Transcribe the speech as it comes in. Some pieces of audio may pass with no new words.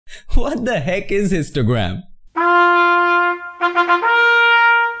What the heck is histogram?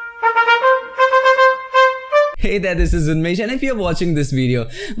 Hey there, this is Unmesh, and if you're watching this video,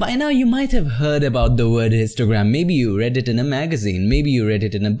 by now you might have heard about the word histogram. Maybe you read it in a magazine, maybe you read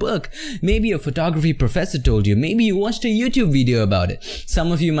it in a book, maybe a photography professor told you, maybe you watched a YouTube video about it.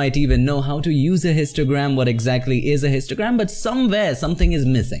 Some of you might even know how to use a histogram, what exactly is a histogram, but somewhere something is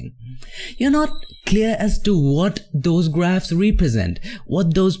missing. You're not clear as to what those graphs represent,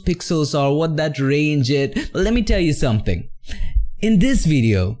 what those pixels are, what that range is. But let me tell you something. In this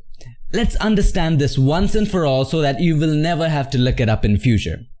video, let's understand this once and for all so that you will never have to look it up in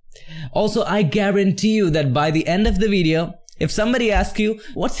future. Also, I guarantee you that by the end of the video, if somebody asks you,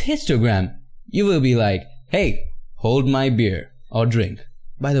 what's histogram? You will be like, hey, hold my beer or drink.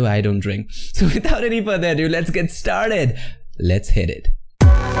 By the way, I don't drink. So without any further ado, let's get started. Let's hit it.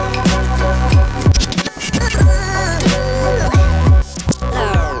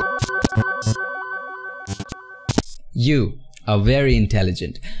 You are very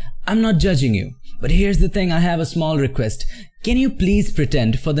intelligent. I'm not judging you, but here's the thing, I have a small request. Can you please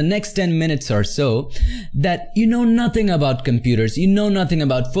pretend for the next 10 minutes or so that you know nothing about computers, you know nothing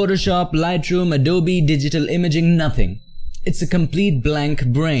about Photoshop, Lightroom, Adobe, digital imaging, nothing. It's a complete blank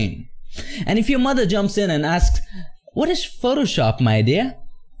brain. And if your mother jumps in and asks, what is Photoshop, my dear?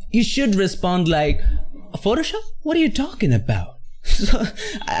 You should respond like, Photoshop? What are you talking about? So,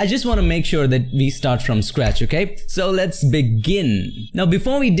 I just want to make sure that we start from scratch, okay? So let's begin. Now,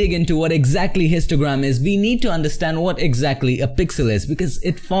 before we dig into what exactly histogram is, we need to understand what exactly a pixel is because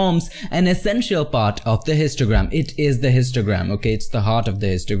it forms an essential part of the histogram. It is the histogram, okay? It's the heart of the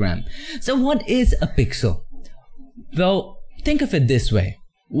histogram. So what is a pixel? Well, think of it this way.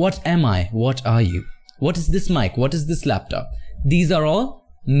 What am I? What are you? What is this mic? What is this laptop? These are all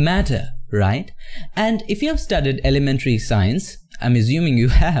matter, right? And if you have studied elementary science, I'm assuming you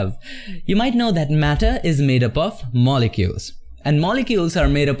have, you might know that matter is made up of molecules. And molecules are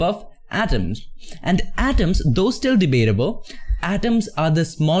made up of atoms. And atoms, though still debatable, atoms are the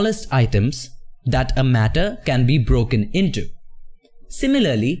smallest items that a matter can be broken into.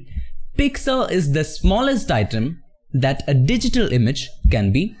 Similarly, pixel is the smallest item that a digital image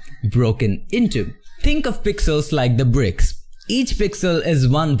can be broken into. Think of pixels like the bricks. Each pixel is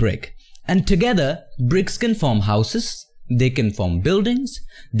one brick. And together, bricks can form houses, they can form buildings,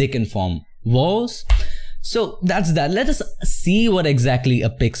 they can form walls. So that's that. Let us see what exactly a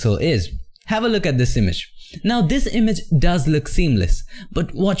pixel is. Have a look at this image. Now this image does look seamless,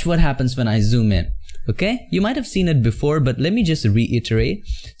 but watch what happens when I zoom in. Okay, you might have seen it before, but let me just reiterate.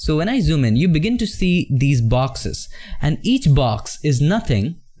 So when I zoom in, you begin to see these boxes, and each box is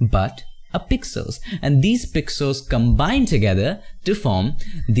nothing but a pixels, and these pixels combine together to form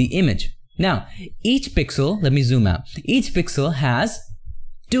the image. Now, each pixel, let me zoom out, each pixel has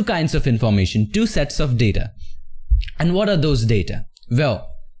two kinds of information, two sets of data. And what are those data? Well,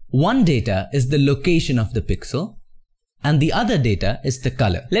 one data is the location of the pixel, and the other data is the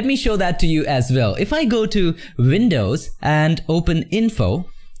color. Let me show that to you as well. If I go to Windows and open Info,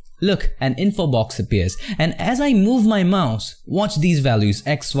 look, an info box appears, and as I move my mouse, watch these values,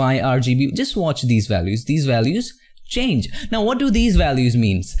 X, Y, RGB, just watch these values change. Now what do these values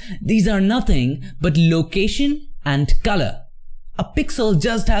mean? These are nothing but location and color. A pixel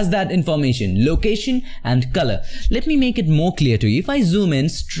just has that information, location and color. Let me make it more clear to you. If I zoom in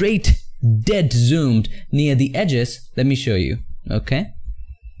straight, dead zoomed near the edges, let me show you, okay?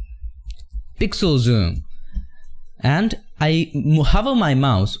 Pixel zoom. And I hover my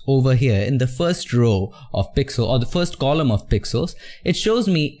mouse over here in the first row of pixel or the first column of pixels, it shows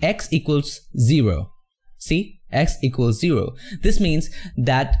me X equals 0. See? X equals 0. This means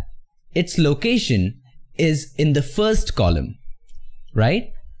that its location is in the first column,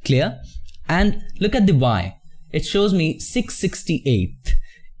 right? Clear? And look at the Y. It shows me 668.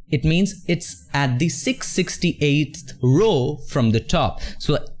 It means it's at the 668th row from the top.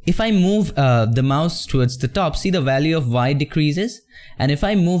 So if I move the mouse towards the top, see the value of Y decreases. And if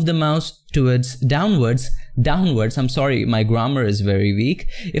I move the mouse towards downwards, I'm sorry, my grammar is very weak.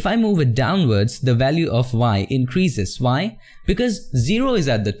 If I move it downwards, the value of Y increases. Why? Because 0 is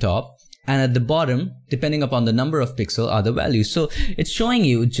at the top and at the bottom, depending upon the number of pixels, are the values. So it's showing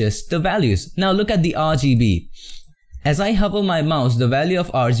you just the values. Now look at the RGB. As I hover my mouse, the value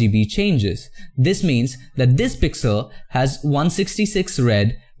of RGB changes. This means that this pixel has 166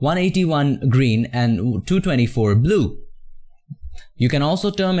 red, 181 green and 224 blue. You can also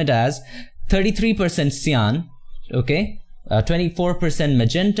term it as 33% cyan, okay, 24%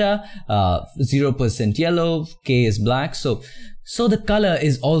 magenta, 0% yellow, K is black. So the color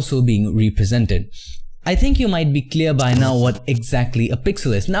is also being represented. I think you might be clear by now what exactly a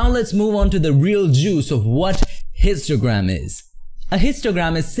pixel is. Now let's move on to the real juice of what histogram is. A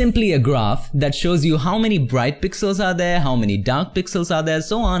histogram is simply a graph that shows you how many bright pixels are there, how many dark pixels are there,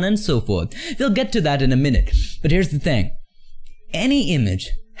 so on and so forth. We'll get to that in a minute. But here's the thing. Any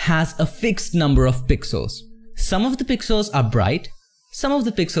image has a fixed number of pixels. Some of the pixels are bright, some of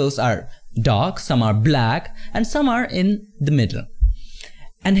the pixels are dark, some are black, and some are in the middle.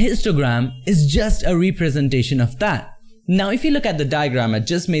 And histogram is just a representation of that. Now if you look at the diagram, I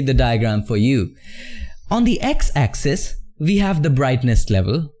just made the diagram for you. On the x-axis, we have the brightness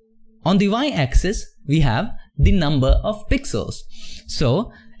level. On the y-axis, we have the number of pixels.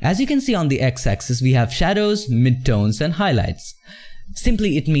 So, as you can see on the x-axis, we have shadows, midtones, and highlights.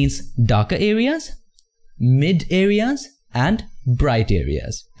 Simply, it means darker areas, mid areas, and bright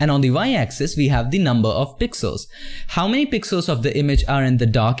areas. And on the y-axis, we have the number of pixels. How many pixels of the image are in the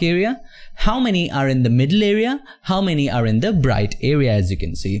dark area? How many are in the middle area? How many are in the bright area, as you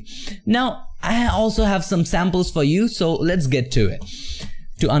can see. Now, I also have some samples for you, so let's get to it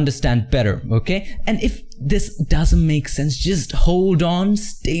to understand better, okay? And if this doesn't make sense, just hold on,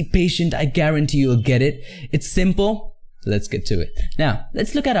 stay patient, I guarantee you'll get it. It's simple. Let's get to it. Now,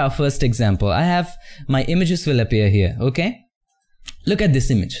 let's look at our first example. I have my images will appear here, okay? Look at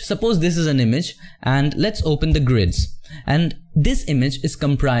this image. Suppose this is an image and let's open the grids. And this image is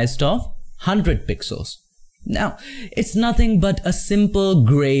comprised of 100 pixels. Now, it's nothing but a simple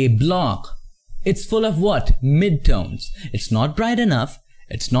gray block. It's full of what? Midtones. It's not bright enough.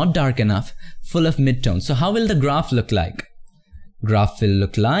 It's not dark enough. Full of midtones. So how will the graph look like? Graph will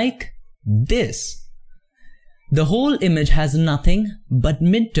look like this. The whole image has nothing but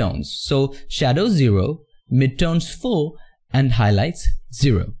midtones. So shadow 0, midtones 4, and highlights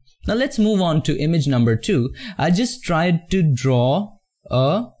 0. Now let's move on to image number 2. I just tried to draw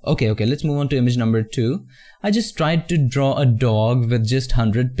let's move on to image number 2. I just tried to draw a dog with just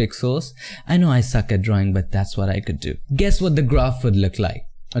 100 pixels. I know I suck at drawing, but that's what I could do. Guess what the graph would look like?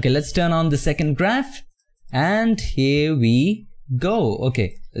 Okay, let's turn on the second graph. And here we go.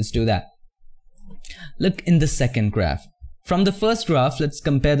 Okay, let's do that. Look in the second graph. From the first graph, let's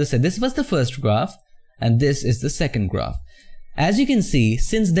compare this. This was the first graph, and this is the second graph. As you can see,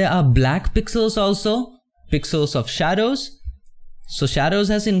 since there are black pixels also, pixels of shadows, so shadows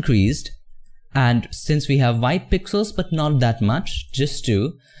has increased, and since we have white pixels but not that much, just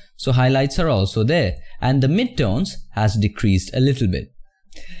 2, so highlights are also there, and the midtones has decreased a little bit.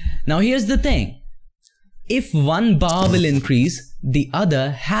 Now here's the thing, if one bar will increase, the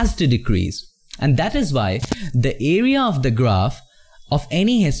other has to decrease, and that is why the area of the graph of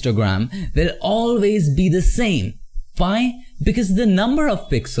any histogram will always be the same. Why? Because the number of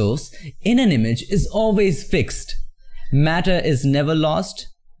pixels in an image is always fixed. Matter is never lost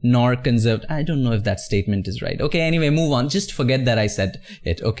nor conserved. I don't know if that statement is right. Okay, anyway, move on. Just forget that I said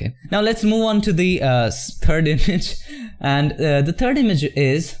it. Okay. Now let's move on to the third image. And the third image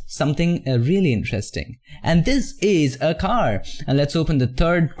is something really interesting. And this is a car. And let's open the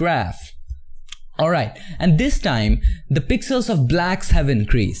third graph. Alright. And this time, the pixels of blacks have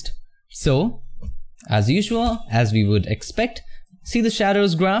increased. So, as usual, as we would expect, see the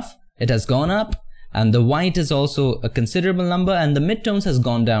shadows graph? It has gone up. And the white is also a considerable number, and the midtones has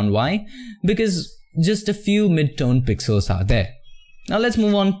gone down. Why? Because just a few midtone pixels are there. Now let's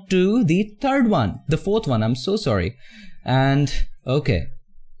move on to the third one, the fourth one, I'm so sorry. And okay,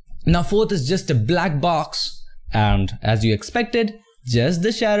 now fourth is just a black box, and as you expected, just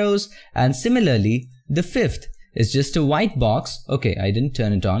the shadows. And similarly, the fifth is just a white box. Okay, I didn't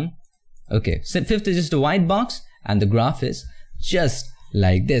turn it on. Okay, so fifth is just a white box, and the graph is just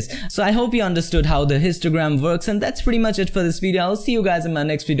like this. So I hope you understood how the histogram works, and that's pretty much it for this video. I'll see you guys in my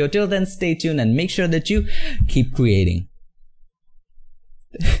next video. Till then, stay tuned and make sure that you keep creating.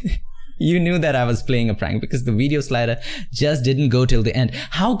 You knew that I was playing a prank because the video slider just didn't go till the end.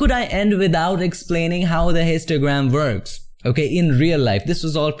 How could I end without explaining how the histogram works? Okay, in real life, this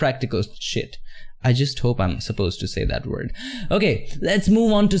was all practical shit. I just hope I'm supposed to say that word. Okay, let's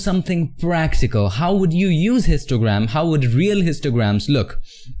move on to something practical. How would you use histogram? How would real histograms look?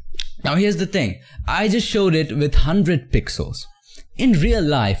 Now here's the thing. I just showed it with 100 pixels. In real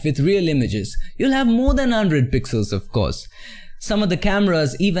life, with real images, you'll have more than 100 pixels, of course. Some of the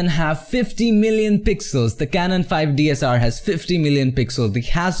cameras even have 50 million pixels. The Canon 5 DSR has 50 million pixels. The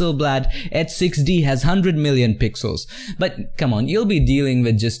Hasselblad H6D has 100 million pixels. But come on, you'll be dealing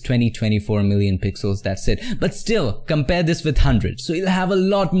with just 24 million pixels, that's it. But still, compare this with 100. So you'll have a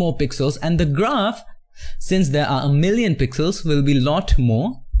lot more pixels, and the graph, since there are a million pixels, will be a lot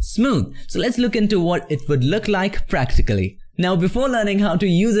more smooth. So let's look into what it would look like practically. Now, before learning how to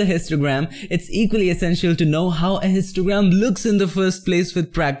use a histogram, it's equally essential to know how a histogram looks in the first place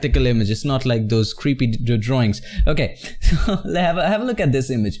with practical images, not like those creepy drawings. Okay, so have a look at this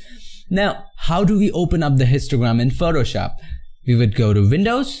image. Now, how do we open up the histogram in Photoshop? We would go to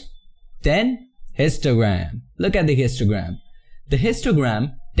Windows, then Histogram. Look at the histogram. The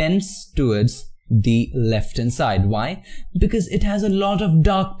histogram tends towards the left hand side. Why? Because it has a lot of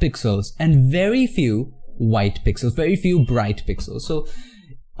dark pixels and very few white pixels, very few bright pixels. So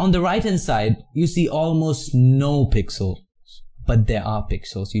on the right hand side, you see almost no pixels, but there are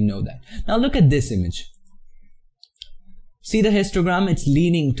pixels, you know that. Now look at this image. See the histogram, it's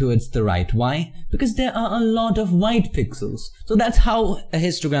leaning towards the right. Why? Because there are a lot of white pixels. So that's how a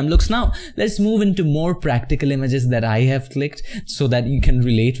histogram looks. Now, let's move into more practical images that I have clicked so that you can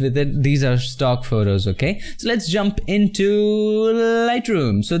relate with it. These are stock photos, okay? So let's jump into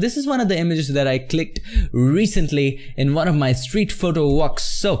Lightroom. So this is one of the images that I clicked recently in one of my street photo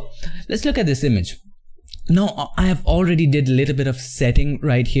walks. So let's look at this image. Now, I have already did a little bit of setting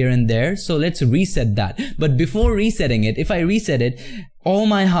right here and there, so let's reset that. But before resetting it, if I reset it, all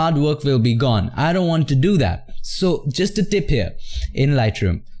my hard work will be gone. I don't want to do that. So just a tip here in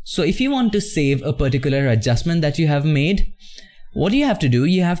Lightroom. So if you want to save a particular adjustment that you have made, what you have to do,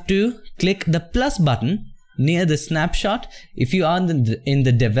 you have to click the plus button near the snapshot. If you are in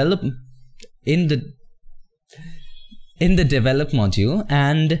the develop module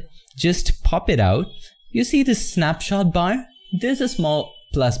and just pop it out. You see this snapshot bar? There's a small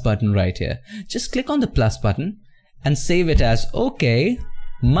plus button right here. Just click on the plus button and save it as, okay,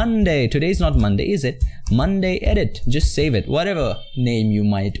 Monday. Today's not Monday, is it? Monday edit. Just save it, whatever name you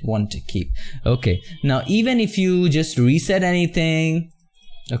might want to keep. Okay, now even if you just reset anything,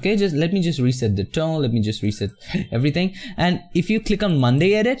 okay, let me just reset the tone, let me just reset everything. And if you click on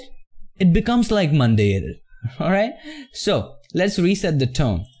Monday edit, it becomes like Monday edit. All right, so let's reset the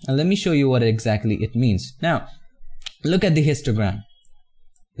tone and let me show you what exactly it means. Now, look at the histogram.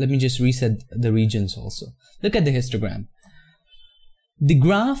 Let me just reset the regions also. Look at the histogram. The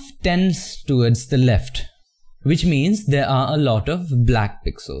graph tends towards the left, which means there are a lot of black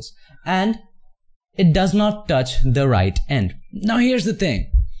pixels and it does not touch the right end. Now, here's the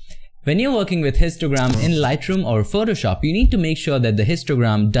thing. When you're working with histogram in Lightroom or Photoshop, you need to make sure that the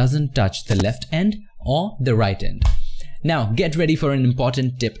histogram doesn't touch the left end or the right end. Now, get ready for an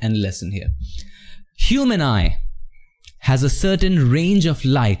important tip and lesson here. Human eye has a certain range of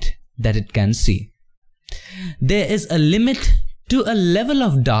light that it can see. There is a limit to a level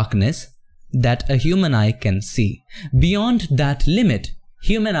of darkness that a human eye can see. Beyond that limit,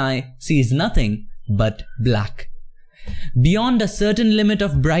 human eye sees nothing but black. Beyond a certain limit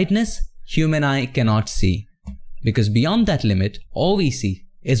of brightness, human eye cannot see, because beyond that limit, all we see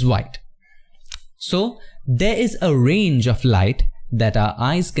is white. So, there is a range of light that our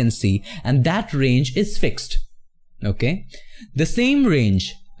eyes can see, and that range is fixed. Okay? The same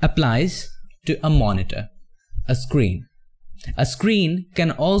range applies to a monitor, a screen. A screen can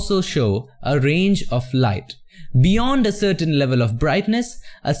also show a range of light. Beyond a certain level of brightness,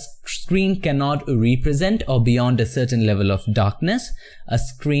 a screen cannot represent, or beyond a certain level of darkness, a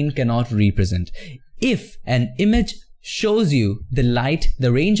screen cannot represent. If an image shows you the light,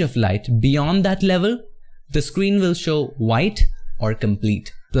 the range of light beyond that level, the screen will show white or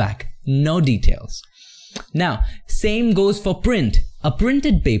complete black, no details. Now, same goes for print. A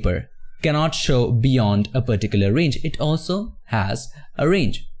printed paper cannot show beyond a particular range. It also has a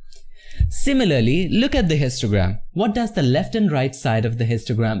range. Similarly, look at the histogram. What does the left and right side of the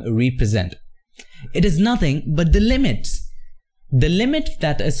histogram represent? It is nothing but the limits. The limit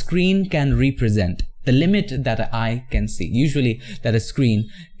that a screen can represent. The limit that an eye can see. Usually that a screen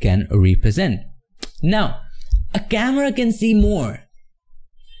can represent. Now, a camera can see more.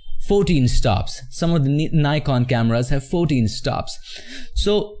 14 stops. Some of the Nikon cameras have 14 stops.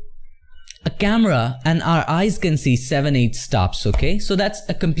 So, a camera and our eyes can see 7-8 stops, okay? So that's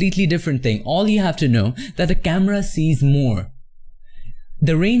a completely different thing. All you have to know that a camera sees more.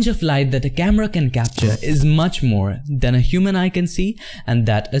 The range of light that a camera can capture is much more than a human eye can see and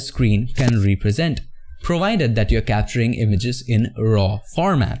that a screen can represent, provided that you're capturing images in raw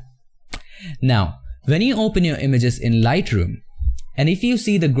format. Now, when you open your images in Lightroom, and if you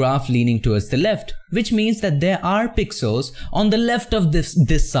see the graph leaning towards the left, which means that there are pixels on the left of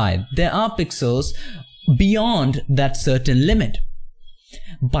this side. There are pixels beyond that certain limit.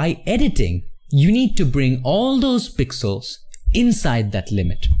 By editing, you need to bring all those pixels inside that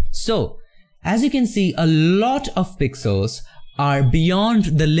limit. So, as you can see, a lot of pixels are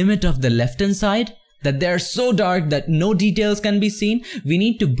beyond the limit of the left hand side that they're so dark that no details can be seen, we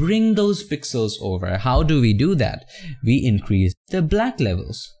need to bring those pixels over. How do we do that? We increase the black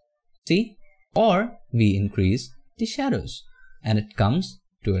levels, see? Or we increase the shadows, and it comes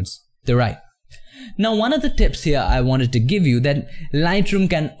towards the right. Now, one of the tips here I wanted to give you, that Lightroom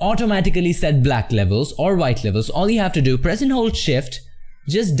can automatically set black levels or white levels. All you have to do, press and hold Shift,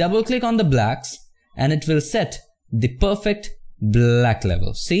 just double click on the blacks, and it will set the perfect black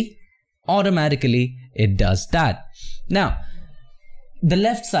level. See? Automatically it does that. Now, the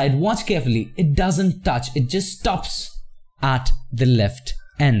left side, watch carefully, it doesn't touch, it just stops at the left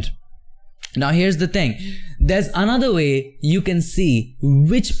end. Now here's the thing, there's another way you can see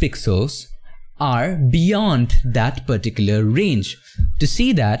which pixels are beyond that particular range. To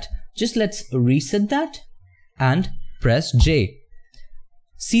see that, just let's reset that and press J.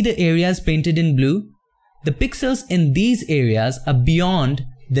 See the areas painted in blue? The pixels in these areas are beyond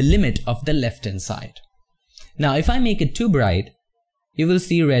the limit of the left hand side. Now if I make it too bright, you will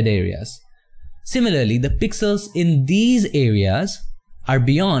see red areas. Similarly, the pixels in these areas are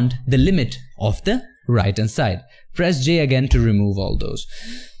beyond the limit of the right hand side. Press J again to remove all those.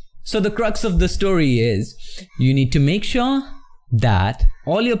 So the crux of the story is, you need to make sure that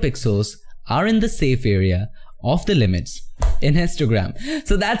all your pixels are in the safe area of the limits in histogram.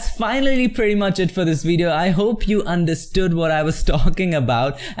 So that's finally pretty much it for this video. I hope you understood what I was talking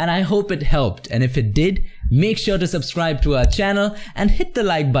about, and I hope it helped. And if it did, make sure to subscribe to our channel and hit the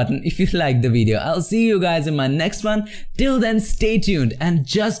like button if you liked the video. I'll see you guys in my next one. Till then, stay tuned and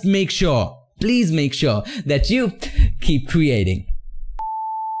just make sure, please make sure that you keep creating.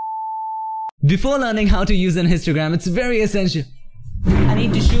 Before learning how to use an histogram, it's very essential. I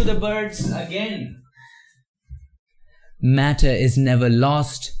need to show the birds again. Matter is never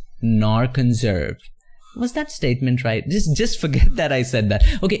lost nor conserved. Was that statement right? Just forget that I said that.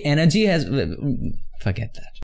 Okay, energy has... forget that.